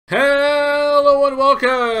Hello and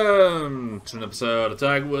welcome to an episode of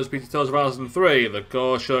Tiger Woods PT Tours 2003, the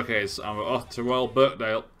Course Showcase, and we're off to Royal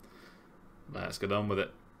Birkdale. Let's get on with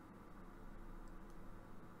it.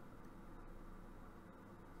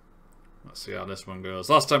 Let's see how this one goes.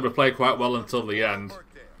 Last time we played quite well until the end.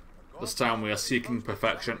 This time we are seeking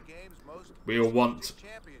perfection. We want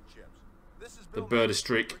the birdie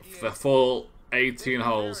streak for the full 18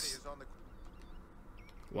 holes.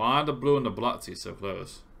 Why are the blue and the black tees so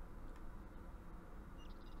close?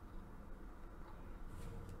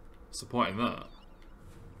 What's the point in that?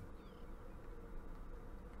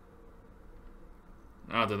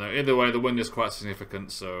 I don't know. Either way, the wind is quite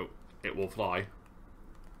significant, so it will fly.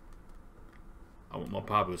 I want more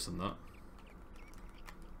power boost than that.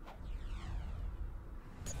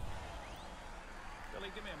 Billy,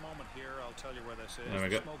 give me a moment here. I'll tell you where this is. There we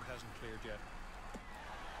go. The smoke hasn't cleared yet.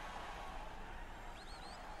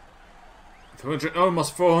 200,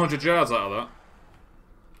 almost 400 yards out of that.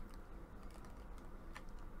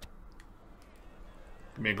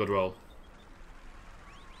 Give me a good roll.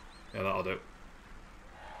 Yeah, that'll do.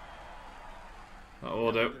 That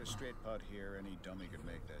will do. A straight putt here. Any dummy could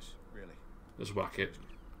make this. Really. Just whack it.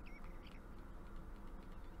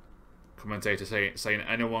 Commentator saying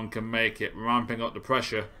anyone can make it, ramping up the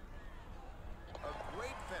pressure. A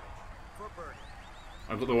great finish for birdie.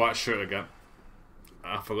 I've got the white shirt again.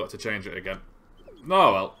 I forgot to change it again.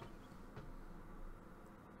 No, well.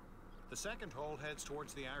 The second hole heads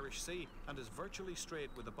towards the Irish Sea and is virtually straight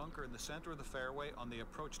with a bunker in the centre of the fairway on the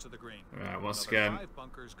approach to the green. Right, once Another again. 5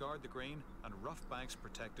 bunkers guard the green and rough banks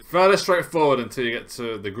protected. Fairly straightforward until you get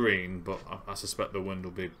to the green, but I suspect the wind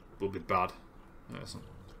will be bad. Yeah, it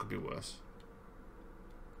could be worse.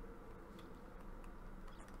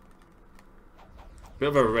 Bit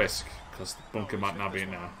of a risk because the bunker might not be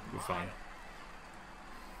in now. We're fine.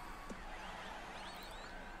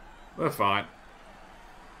 We're fine.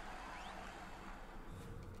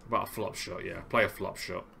 About a flop shot, yeah. Play a flop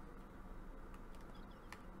shot.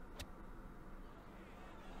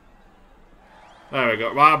 There we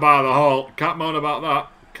go. Right by the hole. Can't moan about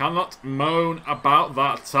that. Cannot moan about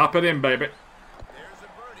that. Tap it in, baby. There's a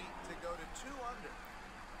birdie to go to 2 under.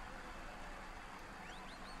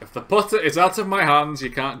 If the putter is out of my hands,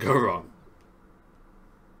 you can't go wrong.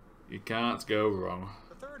 You can't go wrong.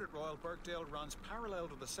 The third at Royal Birkdale runs parallel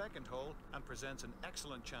to the second hole and presents an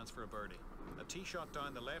excellent chance for a birdie. A tee shot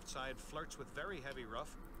down the left side flirts with very heavy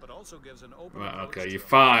rough, but also gives an open Right, approach okay, to you're the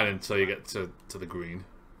fine until you get to the green.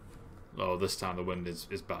 Oh, this time the wind is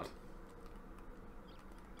bad.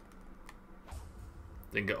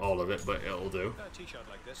 Didn't get all of it, but it'll do. A tee shot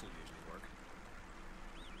like this will usually work.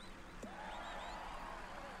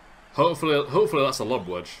 Hopefully that's a lob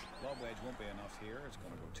wedge. Lob wedge won't be enough here. It's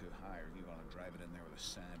going to go too high. You're going to drive it in there with a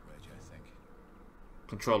sand wedge, I think.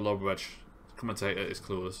 Control lob wedge. Commentator is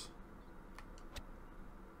clueless.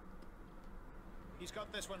 He's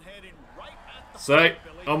got this one heading right at the Say, front,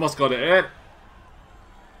 Billy. almost got it in.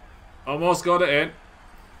 Almost got it in.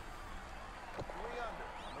 3 under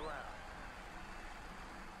on the round.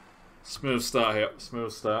 Smooth start here.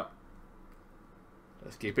 Smooth start.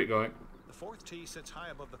 Let's keep it going. The fourth tee sits high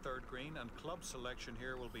above the third green, and club selection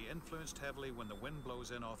here will be influenced heavily when the wind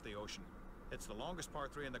blows in off the ocean. It's the longest par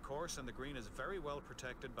 3 in the course, and the green is very well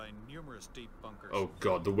protected by numerous deep bunkers. Oh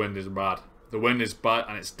god, the wind is bad. The wind is bad,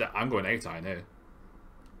 and it's. I'm going 8 iron here.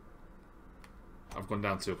 I've gone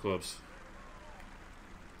down 2 clubs.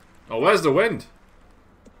 Oh, where's the wind?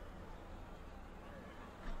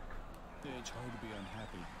 It's hard to be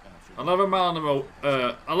unhappy after 11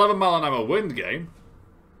 mile an hour wind game.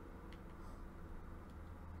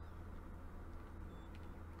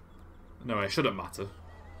 No, it shouldn't matter.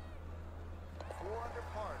 4 under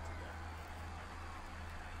par today.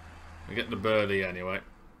 We get the birdie anyway.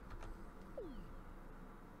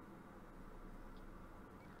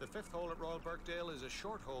 The fifth hole at Royal Birkdale is a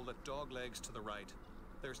short hole that doglegs to the right.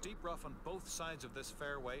 There's deep rough on both sides of this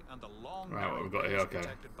fairway, and the long Right, narrow what we've got bay here, is okay.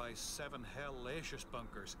 protected by 7 hellacious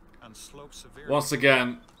bunkers and slopes severely. Once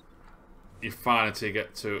again, you're fine until you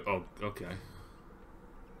get to. Oh, okay.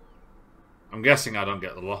 I'm guessing I don't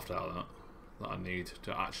get the loft out of that I need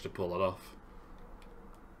to actually pull it off.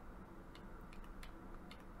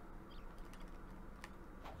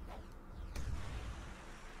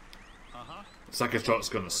 Second shot's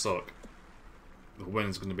gonna suck. The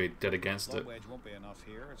wind's gonna be dead against it. Low wedge won't be enough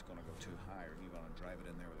here. It's going to go too high. You're going to drive it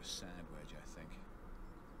in there with a sand wedge, I think.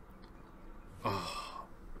 Oh,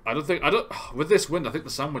 I don't. With this wind, I think the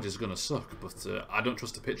sandwich is gonna suck. But I don't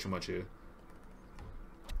trust the pitching much here.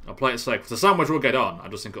 I'll play it safe. The sandwich will get on. I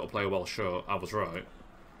just think it'll play well short. I was right.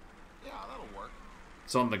 Yeah, that'll work.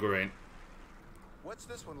 It's on the green. What's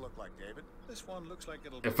this one look like, David? This one looks like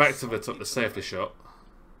it'll Effectively took the safety shot.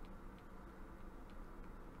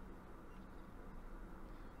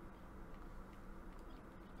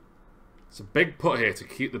 It's a big putt here to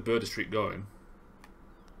keep the birdie streak going.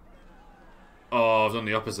 Oh, I've done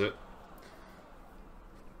the opposite.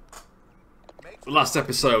 Last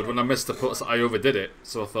episode, when I missed the putts, I overdid it.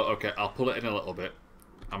 So I thought, okay, I'll pull it in a little bit.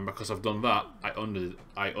 And because I've done that, I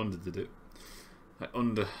underdid it. I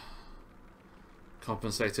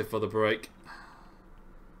compensated for the break.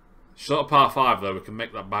 Short par 5 though, we can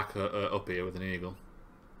make that back up here with an eagle.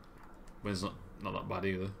 Wind's not that bad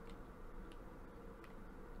either.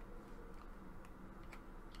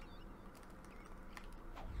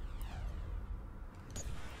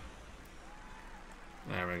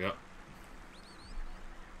 There we go.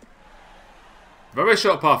 Very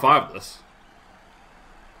short par 5 this.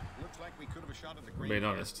 Looks like we could have a shot at the green. Being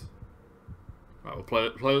honest. Right,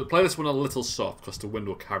 we'll play this one a little soft because the wind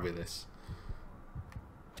will carry this.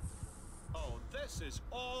 Oh, this is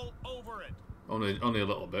all over it. Only a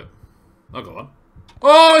little bit. I'll go on.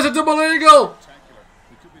 Oh, it's a double eagle!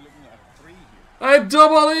 We could be looking at a 3 here. A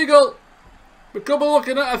double eagle! We could be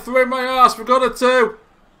looking at a 3 in my ass. We got a 2.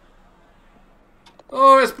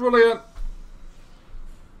 Oh, it's brilliant.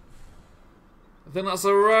 I think that's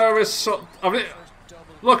the rarest shot.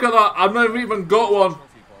 Look at that. I've never even got one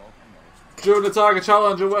during the Tiger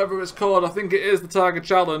Challenge or whatever it's called. I think it is the Tiger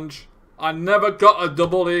Challenge. I never got a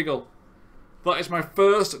double eagle. That is my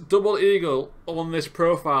first double eagle on this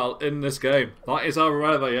profile in this game. That is how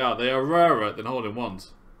rare they are. They are rarer than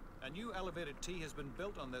hole-in-ones. A new elevated tee has been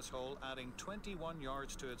built on this hole, adding 21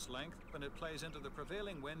 yards to its length when it plays into the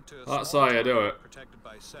prevailing wind to a That's small how you do target it. protected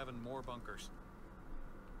by 7 more bunkers.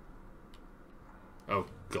 Oh,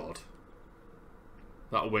 God.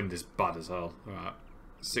 That wind is bad as hell. Alright.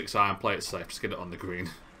 6 iron, play it safe. Just get it on the green.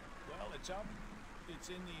 Well, it's up. It's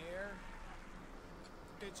in the air.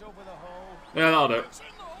 It's over the hole. Yeah, that'll do.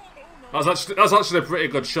 That's actually a pretty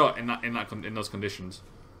good shot in those conditions.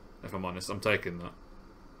 If I'm honest, I'm taking that.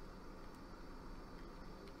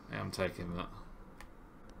 Yeah, I'm taking that.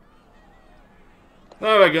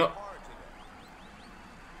 There we go.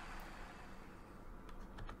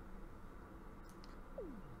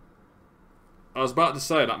 I was about to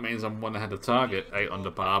say that means I'm 1 ahead of target, 8 under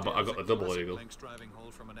par, but I got the double eagle.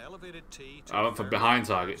 I went from behind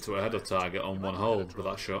target to ahead of target on 1 hole with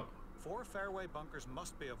that shot. 4 fairway bunkers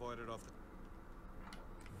must be avoided off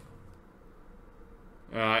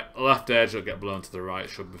the... Alright, left edge will get blown to the right,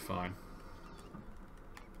 should be fine.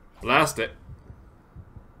 Blast it.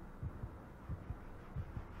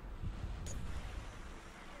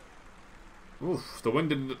 Oof, the wind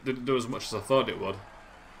didn't do as much as I thought it would.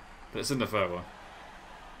 But it's in the fairway.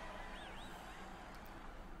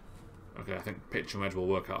 Okay, I think pitch and wedge will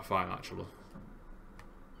work out fine actually.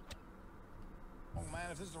 Oh man,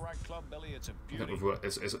 if this is the right club, Billy, it's a beauty. I think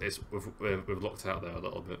we've locked out there a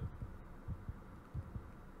little bit.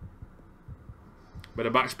 Bit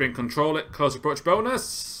of backspin, control it, close approach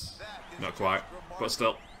bonus. Not quite, but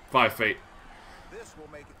still, 5 feet.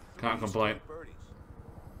 Can't complain.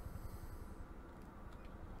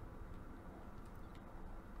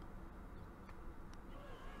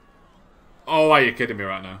 Oh, are you kidding me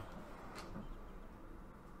right now?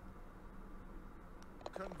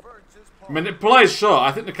 I mean, it plays short.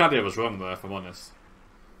 I think the caddy was wrong there, if I'm honest.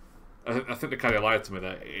 I think the caddy lied to me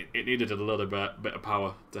there. It needed a little bit of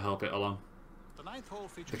power to help it along.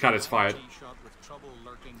 The caddy's fired.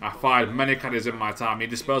 I fired many caddies in my time. You're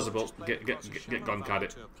disposable. Get gone, caddy.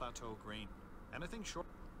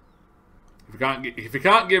 If you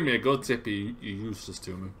can't give me a good tip, you're useless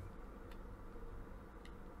to me.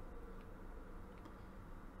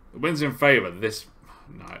 The wind's in favour. This,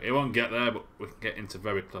 no, it won't get there, but we can get into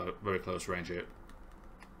very close range here.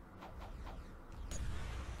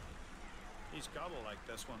 He's got to like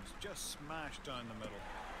this one's just smashed down the middle.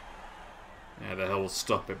 Yeah, the hell will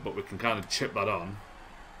stop it, but we can kind of chip that on.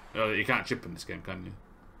 You can't chip in this game, can you?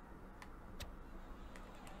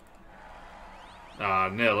 Ah,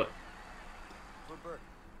 nail it.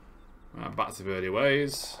 Right, back to birdie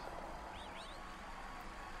ways.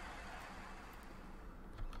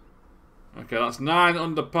 Okay, that's 9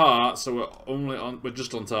 under par, so we're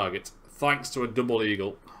just on target, thanks to a double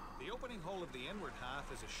eagle. The opening hole of the inward half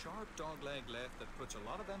is a sharp dogleg left that puts a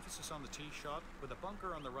lot of emphasis on the tee shot, with a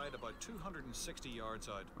bunker on the right about 260 yards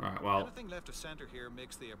out. Right, well, anything left of centre here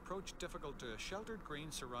makes the approach difficult to a sheltered green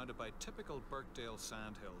surrounded by typical Birkdale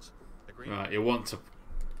sand hills. The green right, you want to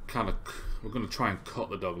kind of, we're going to try and cut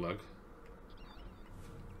the dogleg.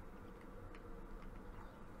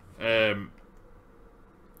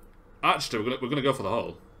 Actually, we're gonna go for the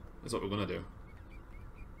hole. That's what we're gonna do.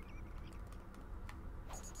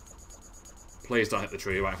 Please don't hit the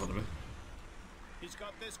tree right in front of me. He's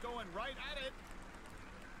got this going right at it.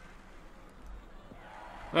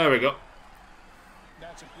 There we go.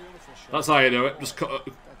 That's a beautiful shot. That's how you do it. Just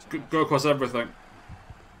go across everything.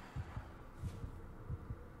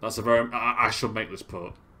 That's a very... I should make this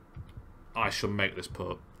putt. I should make this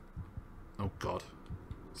putt. Oh, God.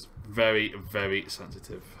 It's very, very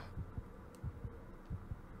sensitive.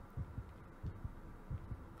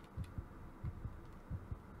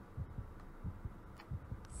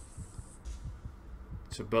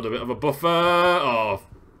 To build a bit of a buffer. Oh,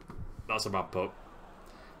 that's a bad putt.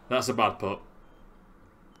 That's a bad putt.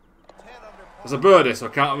 It's a birdie, so I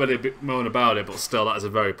can't really moan about it, but still, that is a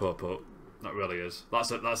very poor putt. That really is. That's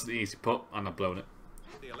the easy putt, and I've blown it.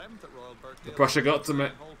 The 11th at Royal Birkdale. The pressure got to me.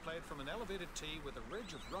 Played from an elevated tee with a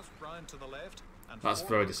ridge of rough brown to the left and that's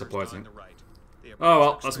very disappointing. the right. Oh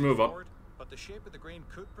well, let's move on. But the shape of the green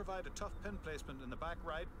could provide a tough pin placement in the back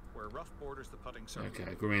right, where rough borders the putting circle.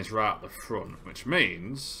 Okay, green's right at the front, which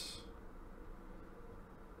means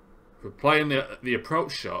if we're playing the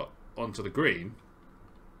approach shot onto the green,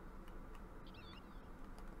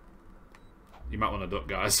 you might want to duck,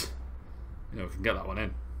 guys. You know, we can get that one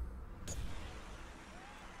in.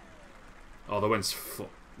 Oh, the wind's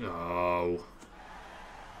oh.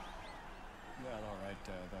 Well, all right.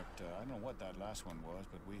 I don't know what that last one was,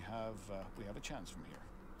 but we have a chance from here.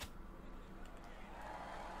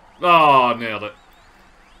 Oh, nailed it.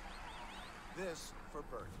 This for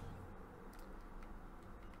birdie.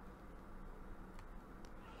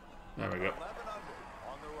 There we go. 11 under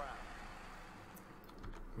on the round.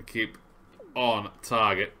 We keep on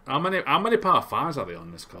target. How many par fives are they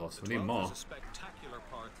on this course? We need more.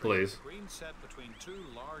 Please. Green set between two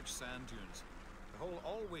large sand dunes. The hole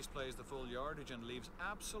always plays the full yardage and leaves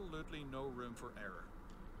absolutely no room for error.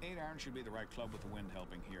 8 iron should be the right club with the wind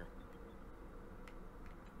helping here.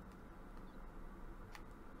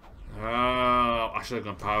 I should have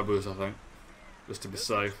gone power boost, I think, just to be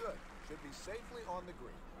safe. Should be safely on the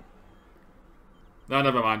green. No,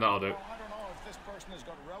 never mind. That'll do. Well, I don't know if this person has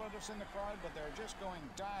got relatives in the crowd, but they're just going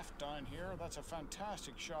daft down here. That's a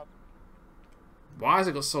fantastic shot. Why has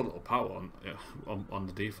it got so little power on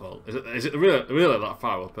the default? Is it really that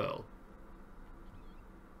far uphill?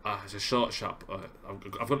 It's a short shot.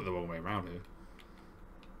 I've got it the wrong way around here.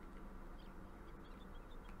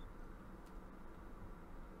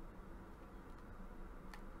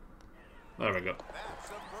 There we go.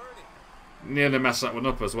 Nearly messed that one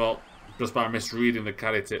up as well, just by misreading the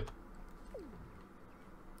caddy tip.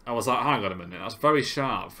 I was like, hang on a minute, that's very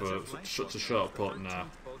sharp for such a short putt. Nah,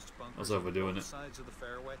 I was overdoing it. Sides of the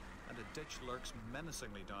fairway, and a ditch lurks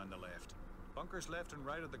menacingly down the left. Bunkers left and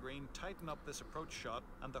right of the green tighten up this approach shot,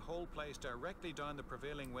 and the hole plays directly down the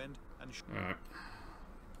prevailing wind. And all right.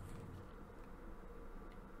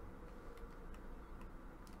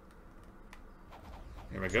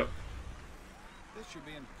 Here we go. This should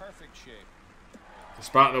be in perfect shape.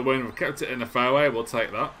 Despite the wind, we've kept it in the fairway. We'll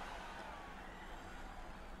take that.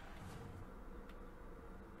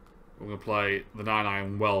 We're going to play the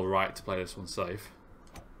 9-iron well right to play this one safe.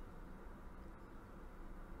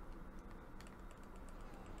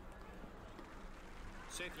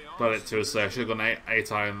 Played it too safe. Should have gone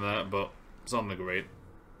 8-iron there, but it's on the green.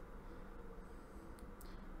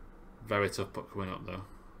 Very tough putt coming up though.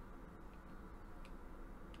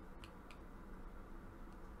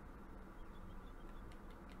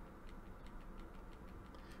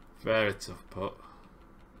 Very tough putt.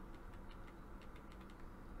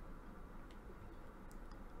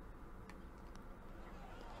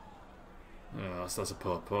 Yeah, that's a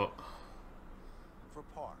poor putt. For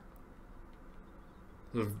par.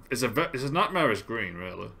 It's a nightmarish green,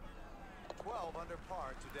 really. 12 under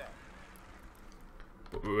par today.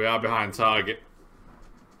 But we are behind target.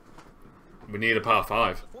 We need a par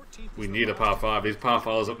 5. We need a par 5. These par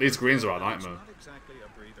 5s, these greens are a nightmare. not exactly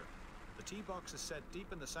a breather. The tee box is set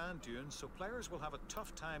deep in the sand dunes, so players will have a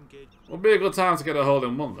tough time gauging. Will be a good time to get a hole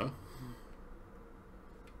in one though.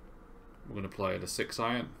 We're going to play the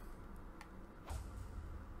 6-iron.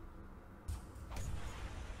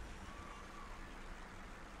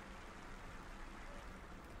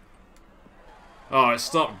 Oh, it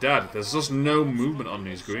stopped dead. There's just no movement on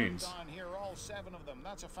these greens. Here, all 7 of them.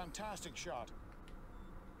 That's a fantastic shot.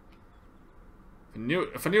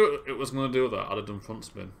 If I knew it was going to do that, I'd have done front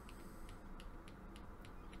spin.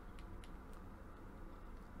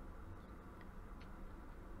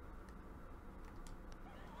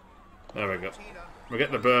 There we go. We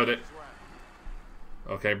get the birdie.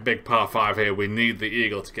 Okay, big par 5 here. We need the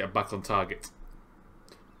eagle to get back on target.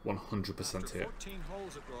 100% After here. 14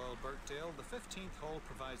 holes at Royal Birkdale, the 15th hole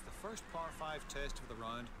provides the first par 5 test of the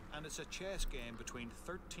round, and it's a chess game between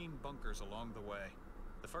 13 bunkers along the way.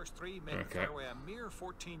 The first 3 make the fairway a mere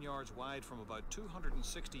 14 yards wide from about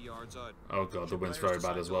 260 yards out. Oh god, the wind's very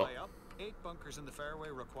bad as well. 8 bunkers in the fairway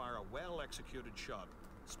require a well-executed shot.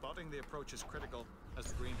 Spotting the approach is critical, as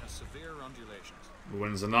the green has severe undulations. The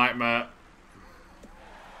wind's a nightmare.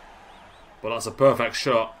 But that's a perfect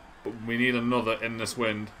shot. But we need another in this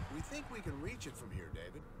wind. We think we can reach it from here,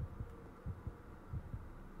 David.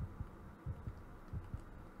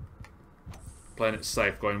 Playing it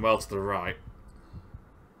safe, going well to the right.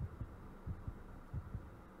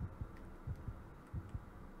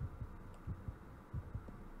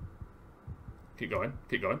 Keep going,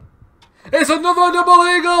 keep going. It's another double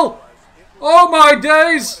eagle! Oh my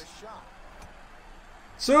days!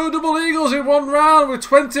 2 double eagles in 1 round with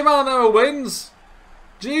 20-mile-an-hour winds.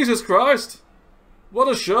 Jesus Christ. What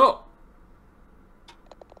a shot.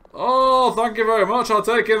 Oh, thank you very much. I'll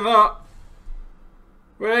take in that.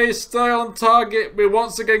 We stay on target. We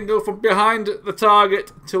once again go from behind the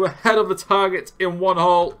target to ahead of the target in 1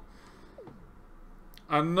 hole.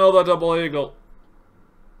 Another double eagle.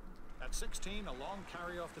 At 16, a long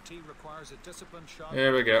carry off the tee requires a disciplined shot.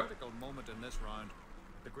 Here we go. Critical moment in this round.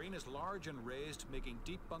 The green is large and raised, making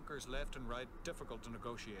deep bunkers left and right difficult to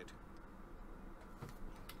negotiate.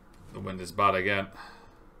 The wind is bad again.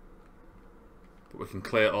 But we can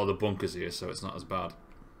clear all the bunkers here, so it's not as bad.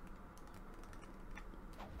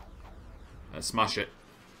 Let's smash it.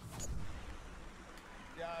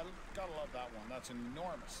 Yeah, gotta love that one. That's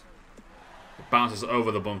enormous. It bounces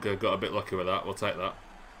over the bunker. Got a bit lucky with that. We'll take that.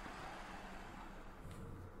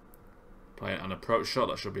 Playing an approach shot.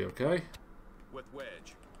 That should be okay. With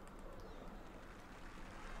wedge.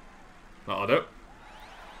 That'll do.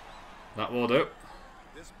 That will do.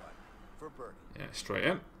 This putt for birdie. Yeah, straight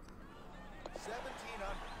in. 17 under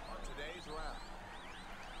on today's round.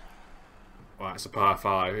 Right, it's a par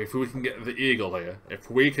 5. If we can get the eagle here, A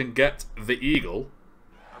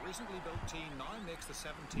recently built tee now makes the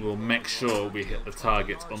 17th. we'll make sure we hit the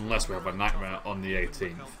target unless we have a nightmare on the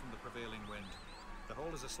 18th. From the prevailing wind. The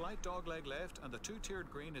hole is a slight dogleg left, and the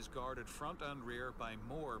 2-tiered green is guarded front and rear by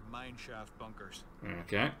more mine shaft bunkers.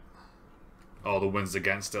 Okay. Oh, the wind's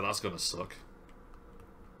against it. That's going to suck.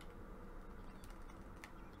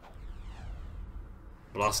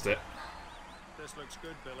 Blast it. This looks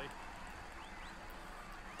good, Billy.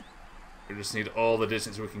 We just need all the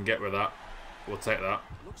distance we can get with that. We'll take that.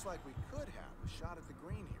 Looks like we could have a shot at the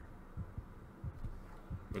green here.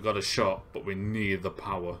 We got a shot, but we need the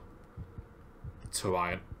power.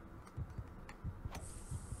 2-iron.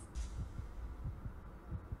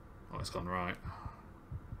 Oh, it's gone right.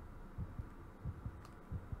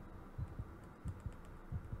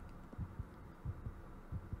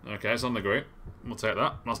 Okay, it's on the green. We'll take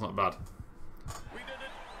that. That's not bad. We did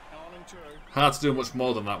it. On and 2. Hard to do much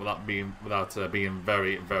more than that without being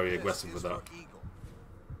very, very aggressive with that.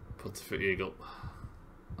 Put it for eagle,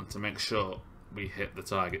 and to make sure we hit the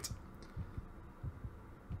target.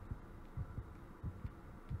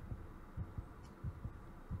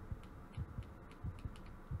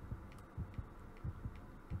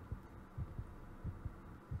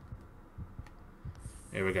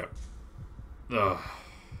 Here we go. Ugh.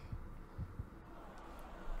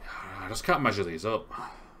 I just can't measure these up. I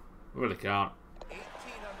really can't. 18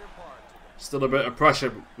 under par today. Still a bit of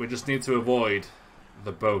pressure. We just need to avoid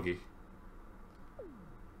the bogey.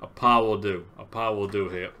 A par will do. A par will do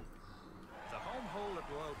here. The home hole at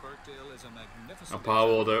Royal Birkdale is a magnificent A par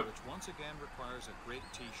will do. which once again requires a great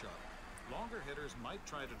tee shot. Longer hitters might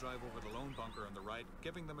try to drive over the lone bunker on the right,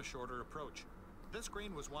 giving them a shorter approach. This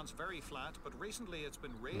green was once very flat, but recently it's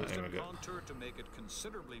been raised There and we go. contoured to make it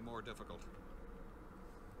considerably more difficult.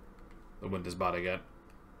 The wind is bad again.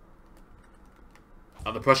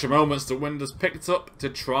 At the pressure moments, the wind has picked up to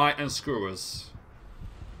try and screw us.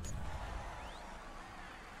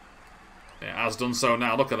 It has done so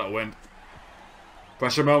now. Look at that wind.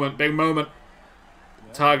 Pressure moment, big moment.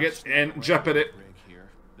 Target in jeopardy. Here.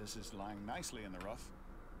 This is lying nicely in the rough.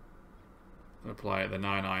 I'm going to play the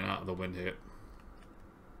 9-iron out of the wind here.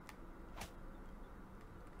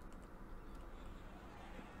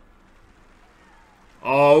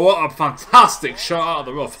 Oh, what a fantastic shot out of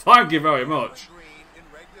the rough. Thank you very much. Green in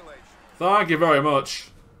regulation. Thank you very much.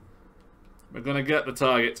 We're going to get the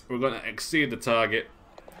target. We're going to exceed the target.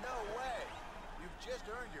 No way. You've just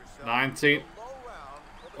earned yourself 19 a low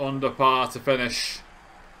round. under par to finish.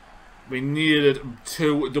 We needed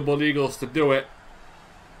 2 double eagles to do it.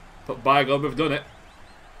 But by God, we've done it.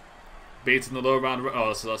 Beating the low round.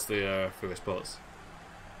 Oh, so that's the first putts.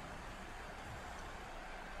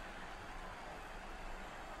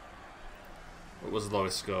 What was the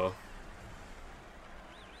lowest score?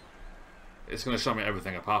 It's going to show me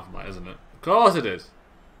everything apart from that, isn't it? Of course it is.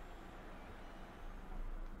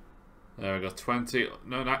 There we go.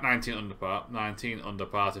 19 under par. 19 under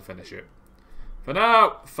par to finish it. For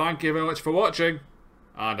now, thank you very much for watching,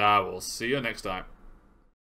 and I will see you next time.